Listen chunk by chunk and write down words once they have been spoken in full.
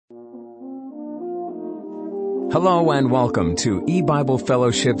Hello and welcome to E-Bible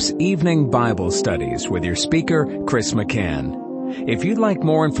Fellowship's Evening Bible Studies with your speaker, Chris McCann. If you'd like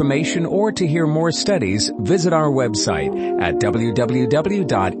more information or to hear more studies, visit our website at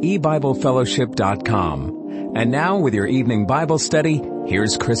www.ebiblefellowship.com. And now with your evening Bible study,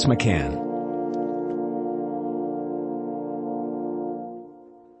 here's Chris McCann.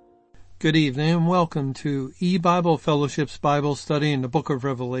 Good evening and welcome to E-Bible Fellowship's Bible study in the book of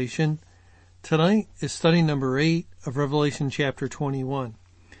Revelation. Tonight is study number 8 of Revelation chapter 21,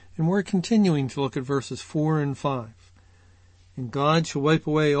 and we're continuing to look at verses 4 and 5. And God shall wipe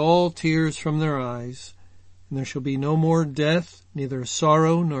away all tears from their eyes, and there shall be no more death, neither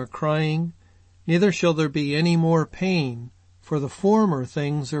sorrow nor crying, neither shall there be any more pain, for the former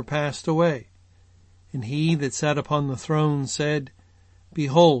things are passed away. And he that sat upon the throne said,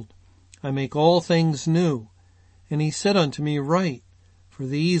 Behold, I make all things new. And he said unto me, Write, for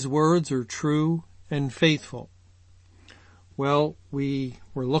these words are true and faithful. Well, we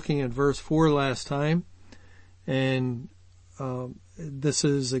were looking at verse 4 last time, and this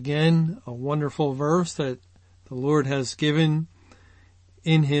is again a wonderful verse that the Lord has given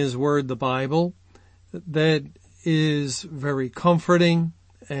in His Word, the Bible, that is very comforting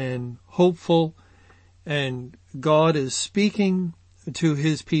and hopeful, and God is speaking to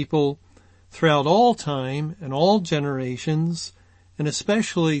His people throughout all time and all generations, and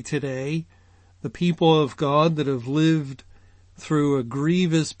especially today, the people of God that have lived through a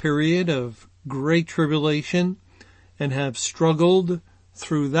grievous period of great tribulation and have struggled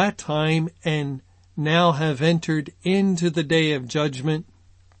through that time and now have entered into the day of judgment.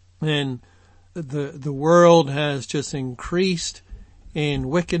 And the world has just increased in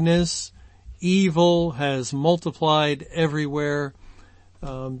wickedness. Evil has multiplied everywhere.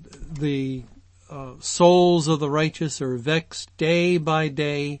 The souls of the righteous are vexed day by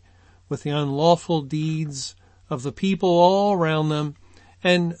day with the unlawful deeds of the people all around them.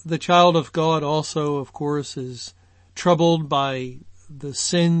 And the child of God also, of course, is troubled by the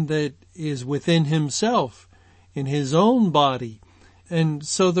sin that is within himself, in his own body. And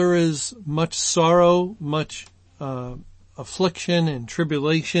so there is much sorrow, much affliction and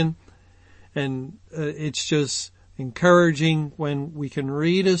tribulation. And it's just encouraging when we can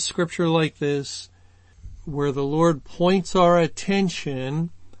read a scripture like this, where the Lord points our attention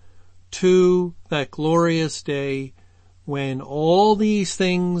to that glorious day when all these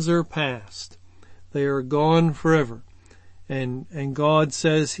things are past. They are gone forever. And God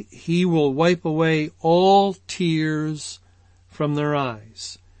says He will wipe away all tears from their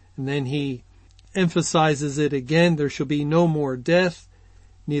eyes. And then He emphasizes it again. There shall be no more death,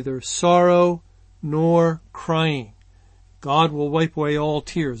 neither sorrow nor crying. God will wipe away all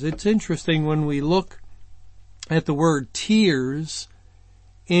tears. It's interesting when we look at the word tears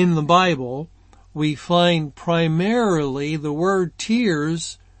in the Bible, we find primarily the word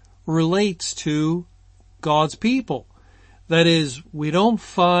tears relates to God's people. That is, we don't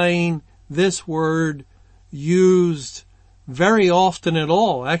find this word used very often at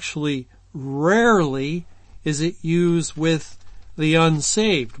all. Actually, rarely is it used with the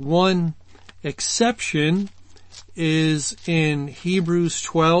unsaved. One exception is in Hebrews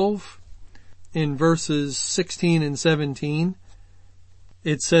 12 in verses 16 and 17.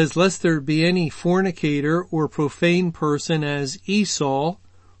 It says, Lest there be any fornicator or profane person as Esau,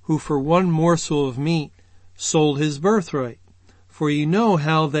 who for one morsel of meat sold his birthright. For ye know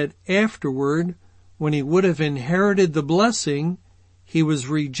how that afterward, when he would have inherited the blessing, he was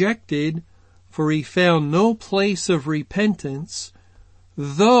rejected, for he found no place of repentance,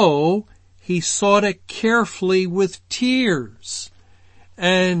 though he sought it carefully with tears.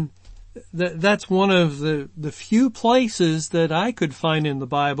 And that's one of the few places that I could find in the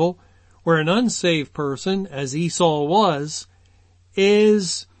Bible where an unsaved person, as Esau was,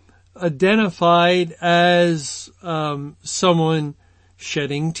 is identified as someone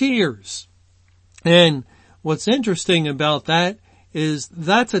shedding tears. And what's interesting about that is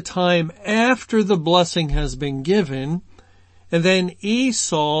that's a time after the blessing has been given, and then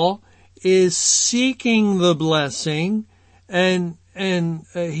Esau is seeking the blessing, and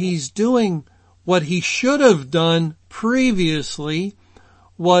he's doing what he should have done previously,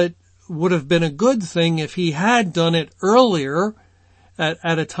 what would have been a good thing if he had done it earlier,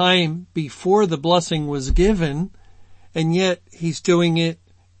 at a time before the blessing was given, and yet he's doing it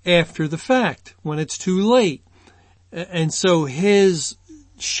after the fact, when it's too late. And so his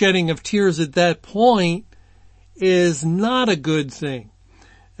shedding of tears at that point is not a good thing.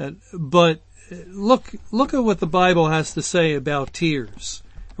 But look at what the Bible has to say about tears.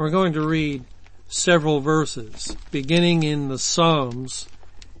 We're going to read several verses, beginning in the Psalms,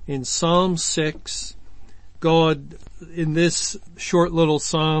 in Psalm 6, God, in this short little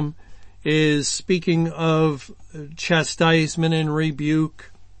psalm, is speaking of chastisement and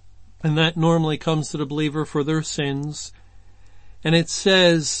rebuke, and that normally comes to the believer for their sins. And it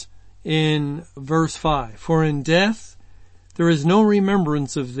says in verse 5, "For in death there is no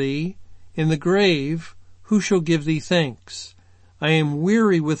remembrance of thee, in the grave who shall give thee thanks? I am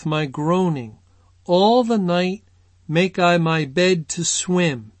weary with my groaning. All the night make I my bed to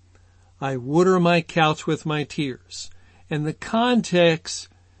swim. I water my couch with my tears." And the context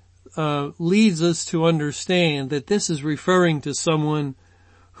leads us to understand that this is referring to someone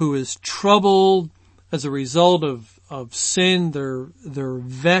who is troubled as a result of sin. They're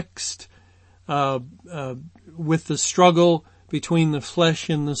vexed with the struggle between the flesh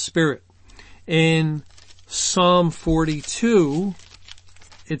and the spirit. In Psalm 42,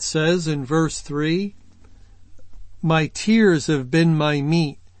 it says in verse 3, "My tears have been my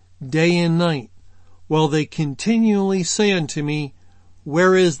meat day and night, while they continually say unto me,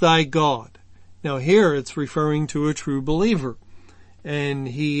 Where is thy God?" Now here it's referring to a true believer, and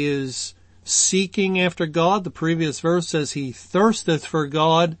he is seeking after God. The previous verse says he thirsteth for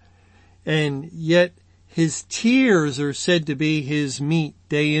God, and yet his tears are said to be his meat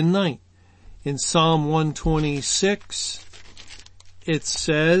day and night. In Psalm 126, it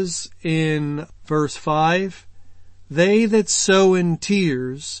says in verse 5, "They that sow in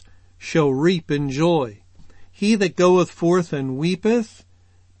tears shall reap in joy. He that goeth forth and weepeth,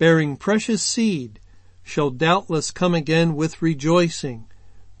 bearing precious seed, shall doubtless come again with rejoicing,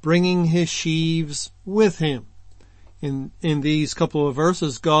 bringing his sheaves with him." In these couple of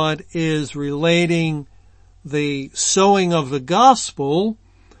verses, God is relating the sowing of the gospel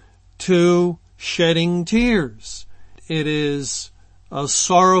to shedding tears. It is a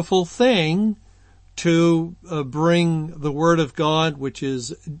sorrowful thing to bring the word of God, which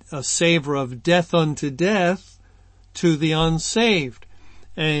is a savor of death unto death, to the unsaved.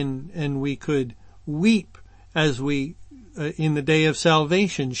 And we could weep as we, in the day of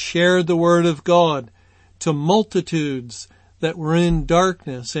salvation, shared the word of God to multitudes that were in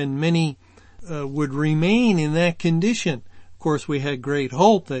darkness, and many would remain in that condition. Of course, we had great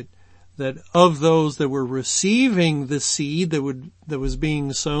hope that of those that were receiving the seed that was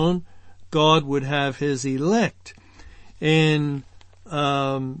being sown, God would have his elect. In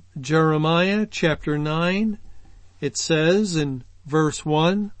Jeremiah chapter 9, it says in verse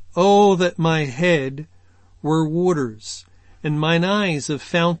 1, "Oh, that my head were waters, and mine eyes a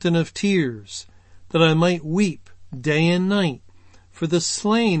fountain of tears, that I might weep day and night for the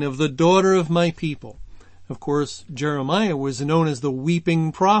slain of the daughter of my people." Of course, Jeremiah was known as the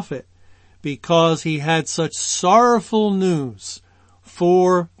weeping prophet because he had such sorrowful news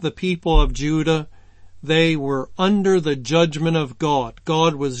for the people of Judah. They were under the judgment of God.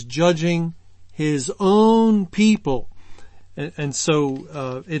 God was judging his own people. And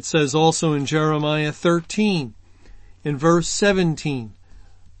so it says also in Jeremiah 13, in verse 17,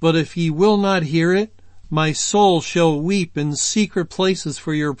 "But if ye will not hear it, my soul shall weep in secret places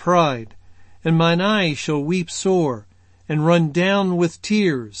for your pride, and mine eyes shall weep sore, and run down with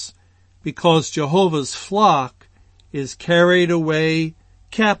tears, because Jehovah's flock is carried away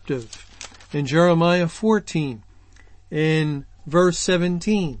captive." In Jeremiah 14, in verse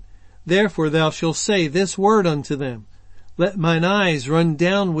 17, "Therefore thou shalt say this word unto them, Let mine eyes run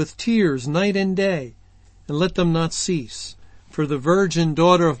down with tears night and day, and let them not cease. For the virgin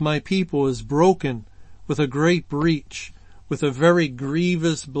daughter of my people is broken with a great breach, with a very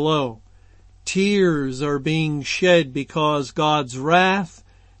grievous blow. Tears are being shed because God's wrath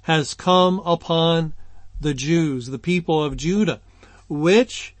has come upon the Jews, the people of Judah,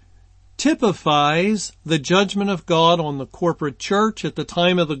 which typifies the judgment of God on the corporate church at the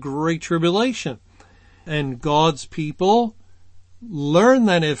time of the Great Tribulation. And God's people learned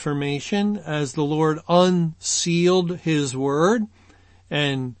that information as the Lord unsealed his word,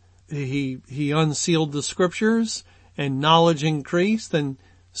 and he unsealed the scriptures, and knowledge increased. And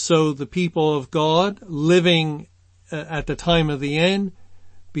so the people of God living at the time of the end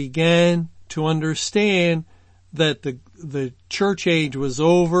began to understand that the church age was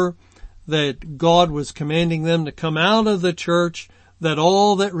over, that God was commanding them to come out of the church, that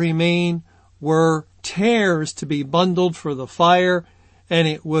all that remained were tares to be bundled for the fire, and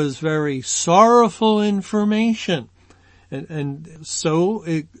it was very sorrowful information. And so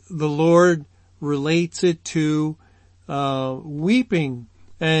the Lord relates it to weeping,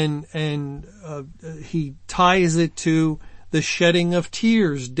 and he ties it to the shedding of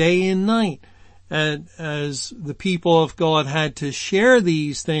tears day and night, and as the people of God had to share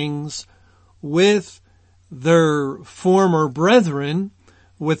these things with their former brethren,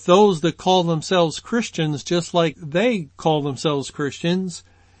 with those that call themselves Christians, just like they call themselves Christians.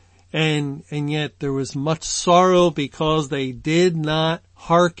 And yet there was much sorrow because they did not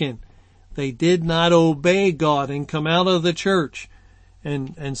hearken. They did not obey God and come out of the church.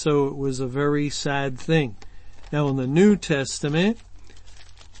 And so it was a very sad thing. Now in the New Testament,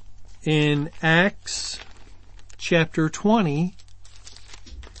 in Acts chapter 20,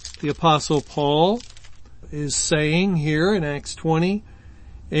 the Apostle Paul is saying here in Acts 20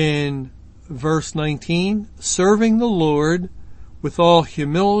 in verse 19, serving the Lord with all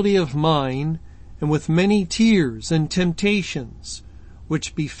humility of mind and with many tears and temptations,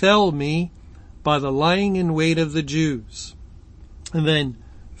 which befell me by the lying in wait of the Jews. And then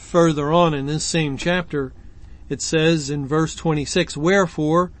further on in this same chapter, it says in verse 26,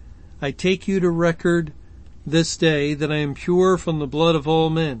 wherefore I take you to record this day that I am pure from the blood of all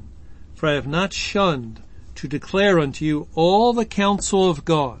men, for I have not shunned to declare unto you all the counsel of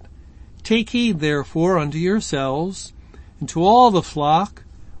God. Take heed therefore unto yourselves and to all the flock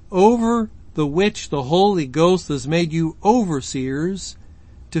over the which the Holy Ghost has made you overseers,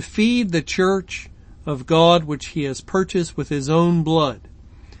 to feed the church of God which he has purchased with his own blood.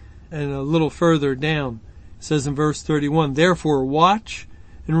 And a little further down it says in verse 31, therefore watch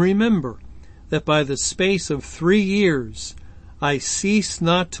and remember that by the space of 3 years I cease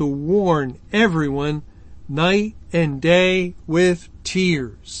not to warn everyone night and day with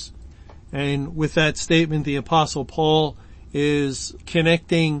tears. And with that statement, the Apostle Paul is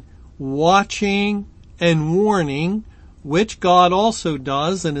connecting watching and warning, which God also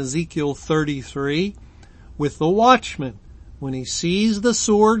does in Ezekiel 33, with the watchman. When he sees the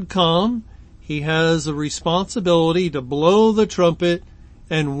sword come, he has a responsibility to blow the trumpet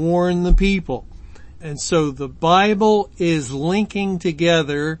and warn the people. And so the Bible is linking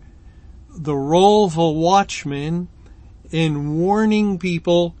together the role of a watchman in warning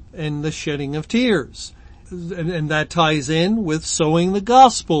people and the shedding of tears. And that ties in with sowing the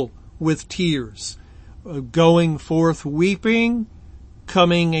gospel with tears. Going forth weeping,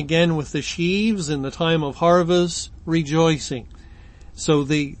 coming again with the sheaves in the time of harvest, rejoicing. So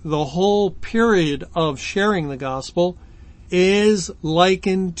the whole period of sharing the gospel is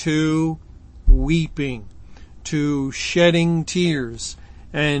likened to weeping, to shedding tears.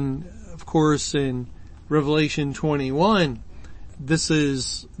 And of course in Revelation 21, this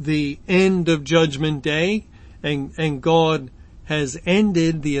is the end of Judgment Day, and God has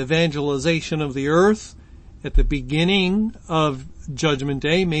ended the evangelization of the earth at the beginning of Judgment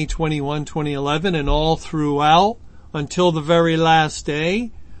Day, May 21, 2011, and all throughout until the very last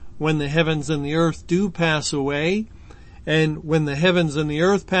day when the heavens and the earth do pass away. And when the heavens and the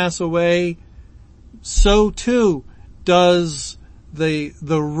earth pass away, so too does the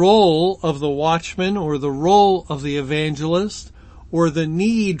role of the watchman or the role of the evangelist or the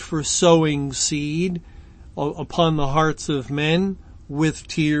need for sowing seed upon the hearts of men with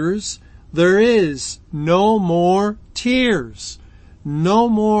tears. There is no more tears, no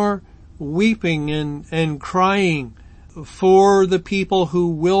more weeping and crying for the people who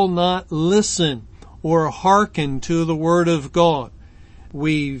will not listen or hearken to the word of God.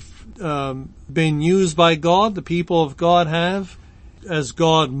 We've been used by God, the people of God have, as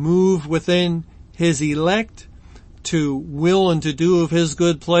God moved within his elect to will and to do of his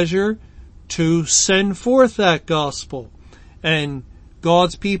good pleasure, to send forth that gospel. And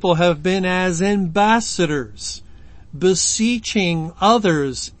God's people have been as ambassadors, beseeching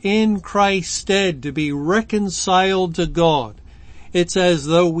others in Christ's stead to be reconciled to God. It's as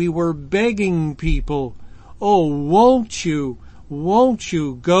though we were begging people, oh, won't you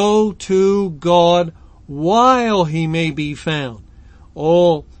go to God while he may be found?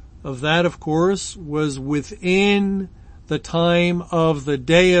 All of that, of course, was within the time of the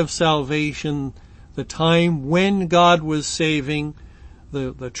day of salvation, the time when God was saving.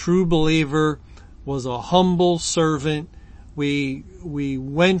 The true believer was a humble servant. We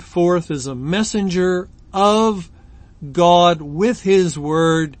went forth as a messenger of God with his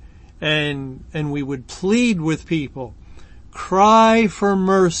word, and we would plead with people. Cry for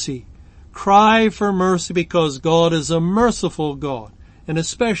mercy because God is a merciful God. And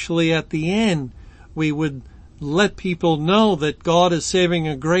especially at the end, we would let people know that God is saving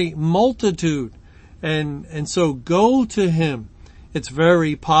a great multitude. And so go to him. It's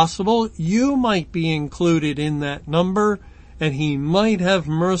very possible you might be included in that number, and he might have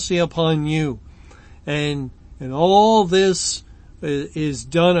mercy upon you. And all this is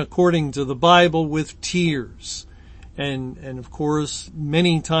done according to the Bible with tears. And of course,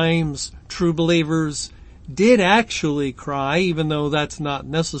 many times true believers did actually cry, even though that's not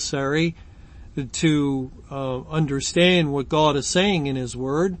necessary. to understand what God is saying in His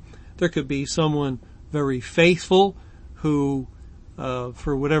Word. There could be someone very faithful who,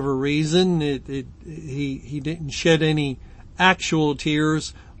 for whatever reason, he didn't shed any actual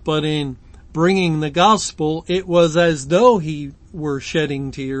tears, but in bringing the gospel, it was as though he were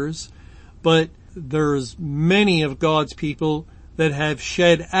shedding tears. But there's many of God's people that have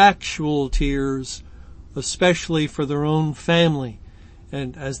shed actual tears, especially for their own family,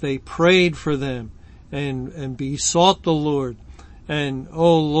 and as they prayed for them and besought the Lord. And,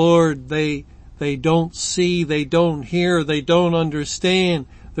 oh Lord, they don't see, they don't hear, they don't understand.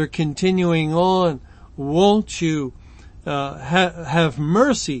 They're continuing on. Won't you have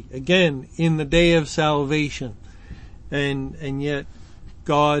mercy again in the day of salvation? And yet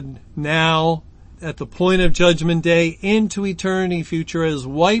God now, at the point of judgment day into eternity future, has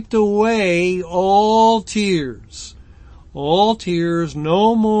wiped away all tears. All tears,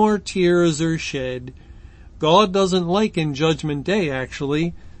 no more tears are shed. God doesn't liken judgment day,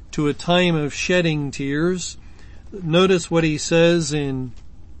 actually, to a time of shedding tears. Notice what He says in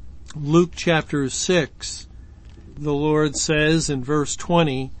Luke chapter 6. The Lord says in verse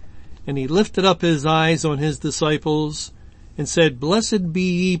 20, "And He lifted up His eyes on His disciples and said, Blessed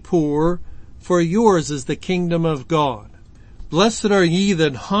be ye poor, for yours is the kingdom of God. Blessed are ye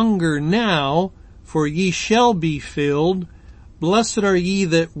that hunger now, for ye shall be filled. Blessed are ye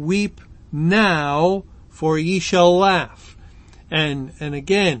that weep now, for ye shall laugh." And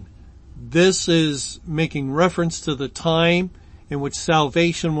again, this is making reference to the time in which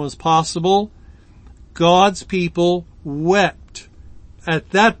salvation was possible. God's people wept at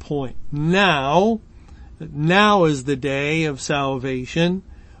that point. Now is the day of salvation,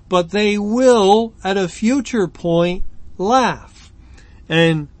 but they will at a future point laugh.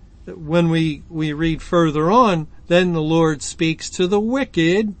 And when we read further on, then the Lord speaks to the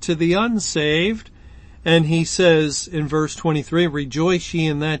wicked, to the unsaved, and He says in verse 23, "Rejoice ye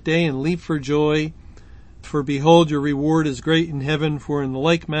in that day and leap for joy, for behold, your reward is great in heaven, for in the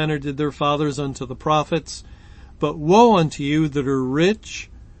like manner did their fathers unto the prophets. But woe unto you that are rich,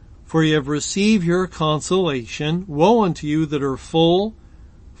 for ye have received your consolation. Woe unto you that are full,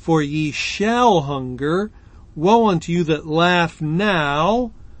 for ye shall hunger. Woe unto you that laugh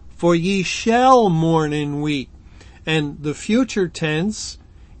now, for ye shall mourn and weep." And the future tense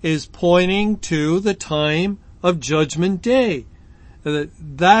is pointing to the time of judgment day.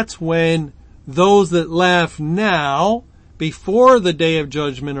 That's when those that laugh now, before the day of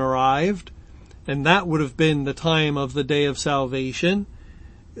judgment arrived, and that would have been the time of the day of salvation,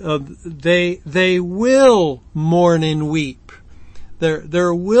 they will mourn and weep.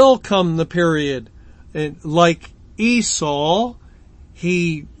 There will come the period, and like Esau,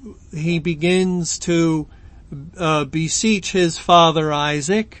 he begins to beseech his father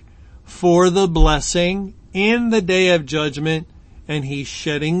Isaac for the blessing in the day of judgment, and he's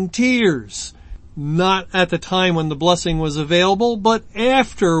shedding tears. Not at the time when the blessing was available, but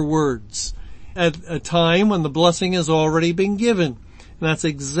afterwards, at a time when the blessing has already been given. And that's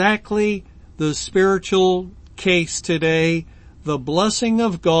exactly the spiritual case today. The blessing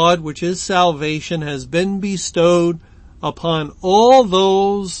of God, which is salvation, has been bestowed upon all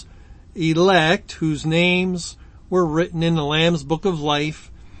those elect whose names were written in the Lamb's Book of Life,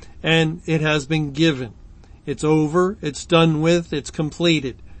 and it has been given. It's over, it's done with, it's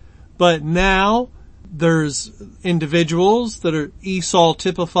completed. But now there's individuals that are Esau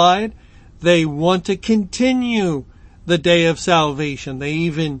typified. They want to continue the day of salvation. They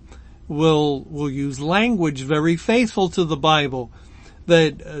even will use language very faithful to the Bible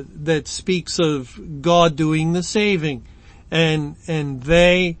that speaks of God doing the saving. And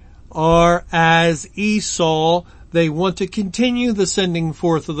they are as Esau. They want to continue the sending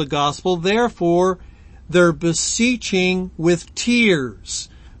forth of the gospel. Therefore, they're beseeching with tears,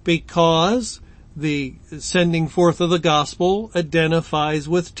 because the sending forth of the gospel identifies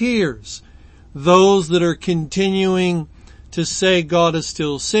with tears. Those that are continuing to say God is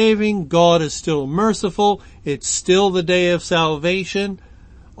still saving, God is still merciful, it's still the day of salvation,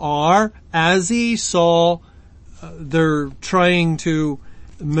 are, as Esau, they're trying to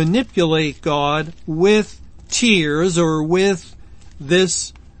manipulate God with tears, or with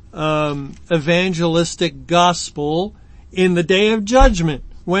this evangelistic gospel in the day of judgment,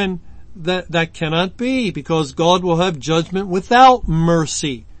 when that cannot be, because God will have judgment without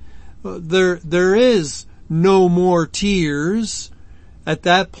mercy. There is no more tears at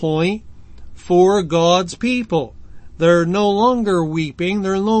that point for God's people. They're no longer weeping,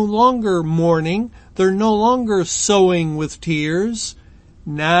 they're no longer mourning, they're no longer sowing with tears.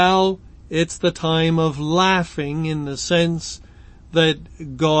 Now it's the time of laughing, in the sense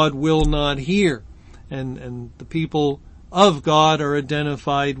that God will not hear. And the people of God are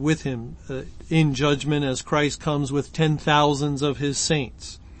identified with him in judgment as Christ comes with 10,000s of his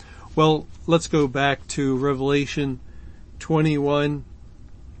saints. Well, let's go back to Revelation 21,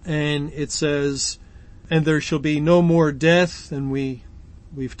 and it says, and there shall be no more death, and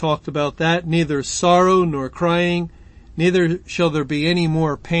we've talked about that, neither sorrow nor crying, neither shall there be any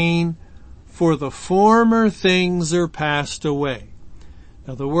more pain, for the former things are passed away.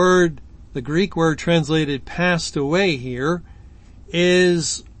 Now the Greek word translated passed away here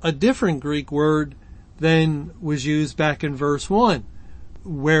is a different Greek word than was used back in verse 1,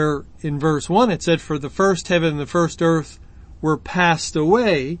 where in verse 1 it said, for the first heaven and the first earth were passed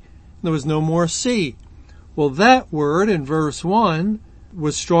away, there was no more sea. Well, that word in verse 1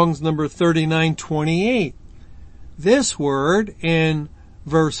 was Strong's number 3928. This word in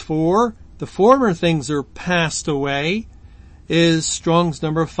verse 4, the former things are passed away, is Strong's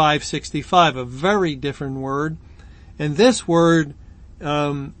number 565, a very different word. And this word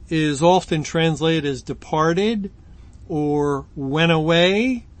is often translated as departed or went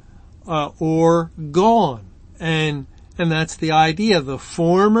away or gone. And that's the idea. The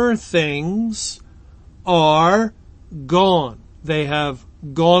former things are gone. They have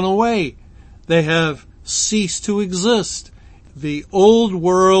gone away. They have ceased to exist. The old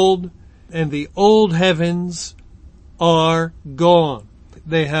world and the old heavens are gone.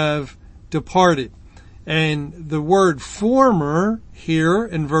 They have departed. And the word former here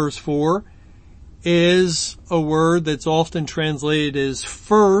in verse 4 is a word that's often translated as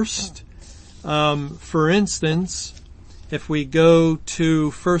first. For instance, if we go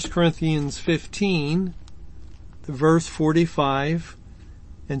to 1 Corinthians 15, verse 45,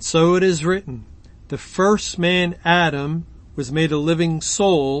 and so it is written, the first man Adam was made a living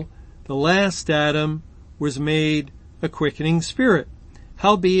soul, the last Adam was made a quickening spirit.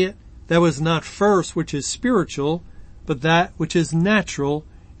 Howbeit, that was not first which is spiritual, but that which is natural,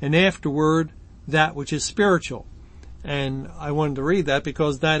 and afterward that which is spiritual. And I wanted to read that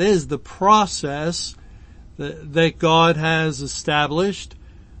because that is the process that God has established.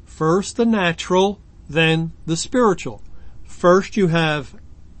 First the natural, then the spiritual. First you have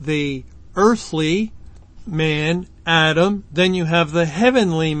the earthly man, Adam, then you have the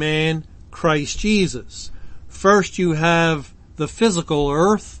heavenly man, Christ Jesus. First you have the physical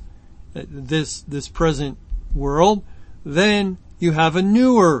earth, this present world, then you have a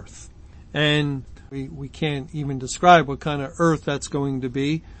new earth. And we can't even describe what kind of earth that's going to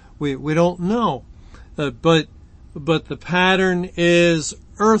be. We don't know. But the pattern is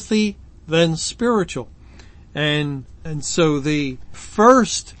earthy, then spiritual. And so the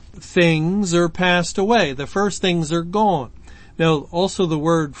first things are passed away. The first things are gone. Now also the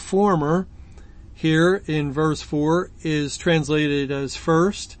word former here in verse 4 is translated as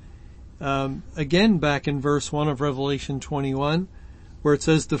first. Again back in verse 1 of Revelation 21, where it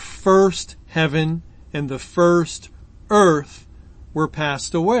says the first heaven and the first earth were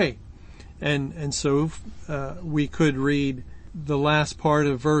passed away. And so we could read the last part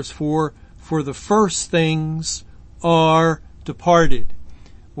of verse 4, for the first things are departed,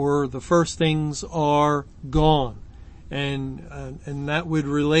 or the first things are gone. And that would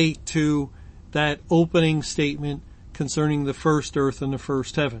relate to that opening statement concerning the first earth and the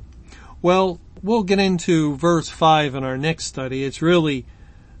first heaven. Well, we'll get into verse 5 in our next study. It's really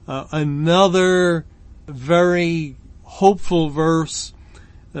another very hopeful verse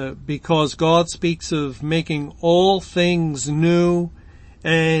because God speaks of making all things new.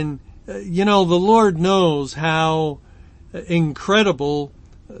 And, the Lord knows how incredible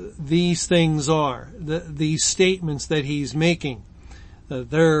these things are, these statements that He's making.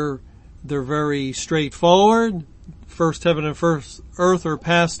 They're very straightforward. First heaven and first earth are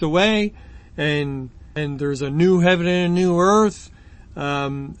passed away, and there's a new heaven and a new earth.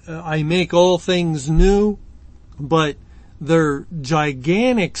 I make all things new, but they're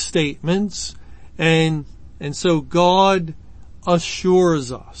gigantic statements, and so God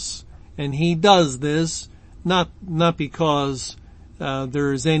assures us, and He does this not because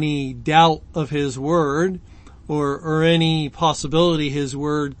there's any doubt of His word or any possibility His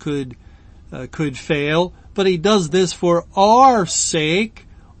word could fail, but He does this for our sake,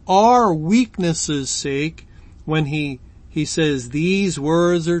 our weaknesses' sake, when He says these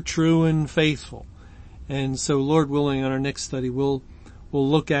words are true and faithful. And so, Lord willing, on our next study, we'll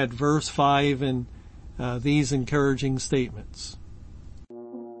look at verse 5 and these encouraging statements.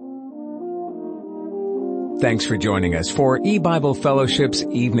 Thanks for joining us for E-Bible Fellowship's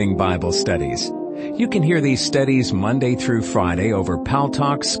Evening Bible Studies. You can hear these studies Monday through Friday over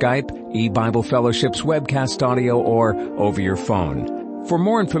Paltalk, Skype, eBible Fellowship's webcast audio, or over your phone. For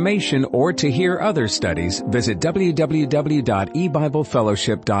more information or to hear other studies, visit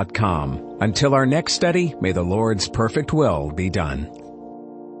www.ebiblefellowship.com. Until our next study, may the Lord's perfect will be done.